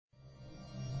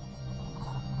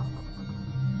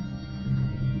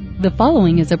The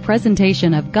following is a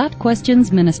presentation of Got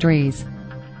Questions Ministries.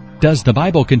 Does the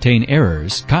Bible contain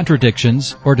errors,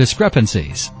 contradictions, or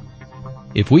discrepancies?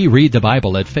 If we read the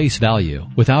Bible at face value,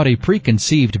 without a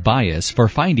preconceived bias for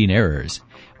finding errors,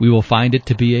 we will find it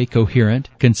to be a coherent,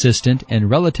 consistent, and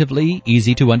relatively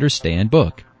easy-to-understand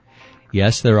book.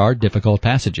 Yes, there are difficult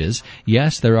passages.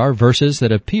 Yes, there are verses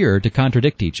that appear to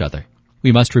contradict each other.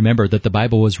 We must remember that the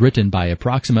Bible was written by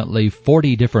approximately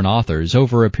 40 different authors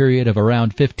over a period of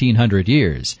around 1,500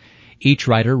 years. Each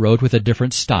writer wrote with a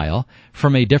different style,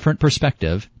 from a different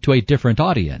perspective, to a different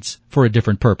audience, for a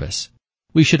different purpose.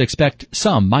 We should expect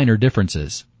some minor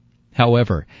differences.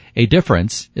 However, a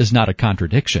difference is not a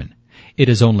contradiction. It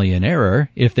is only an error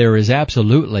if there is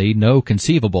absolutely no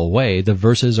conceivable way the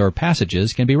verses or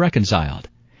passages can be reconciled.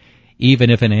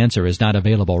 Even if an answer is not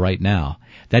available right now,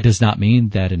 that does not mean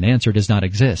that an answer does not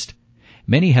exist.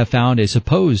 Many have found a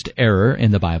supposed error in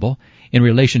the Bible in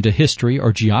relation to history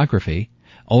or geography,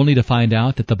 only to find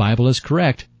out that the Bible is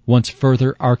correct once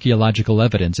further archaeological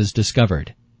evidence is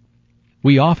discovered.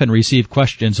 We often receive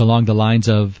questions along the lines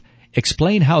of,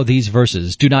 "Explain how these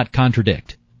verses do not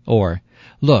contradict," or,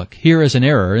 "Look, here is an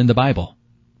error in the Bible."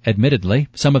 Admittedly,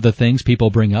 some of the things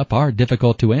people bring up are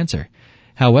difficult to answer.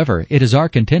 However, it is our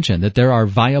contention that there are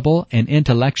viable and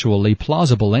intellectually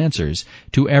plausible answers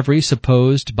to every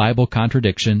supposed Bible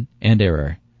contradiction and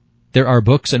error. There are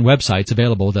books and websites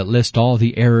available that list all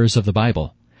the errors of the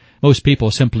Bible. Most people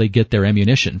simply get their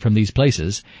ammunition from these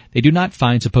places. They do not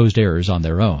find supposed errors on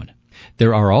their own.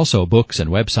 There are also books and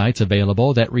websites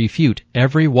available that refute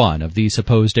every one of these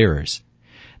supposed errors.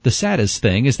 The saddest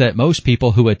thing is that most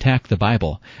people who attack the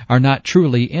Bible are not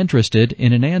truly interested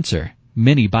in an answer.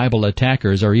 Many Bible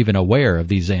attackers are even aware of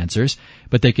these answers,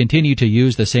 but they continue to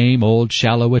use the same old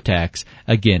shallow attacks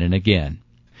again and again.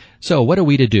 So what are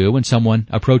we to do when someone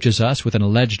approaches us with an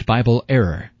alleged Bible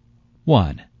error?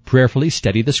 1. Prayerfully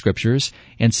study the Scriptures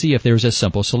and see if there is a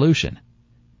simple solution.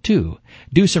 2.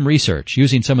 Do some research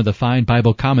using some of the fine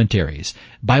Bible commentaries,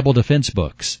 Bible defense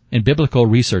books, and biblical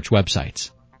research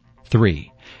websites. 3.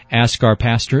 Ask our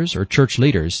pastors or church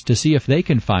leaders to see if they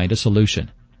can find a solution.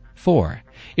 4.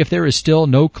 If there is still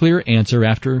no clear answer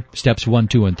after steps 1,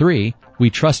 2, and 3, we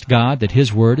trust God that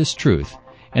His Word is truth,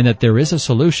 and that there is a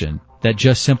solution that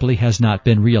just simply has not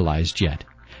been realized yet.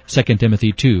 2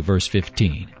 Timothy 2, verse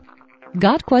 15.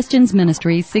 Got Questions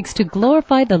Ministry seeks to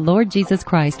glorify the Lord Jesus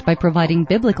Christ by providing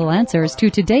biblical answers to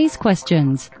today's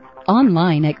questions.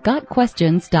 Online at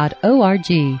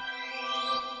gotquestions.org.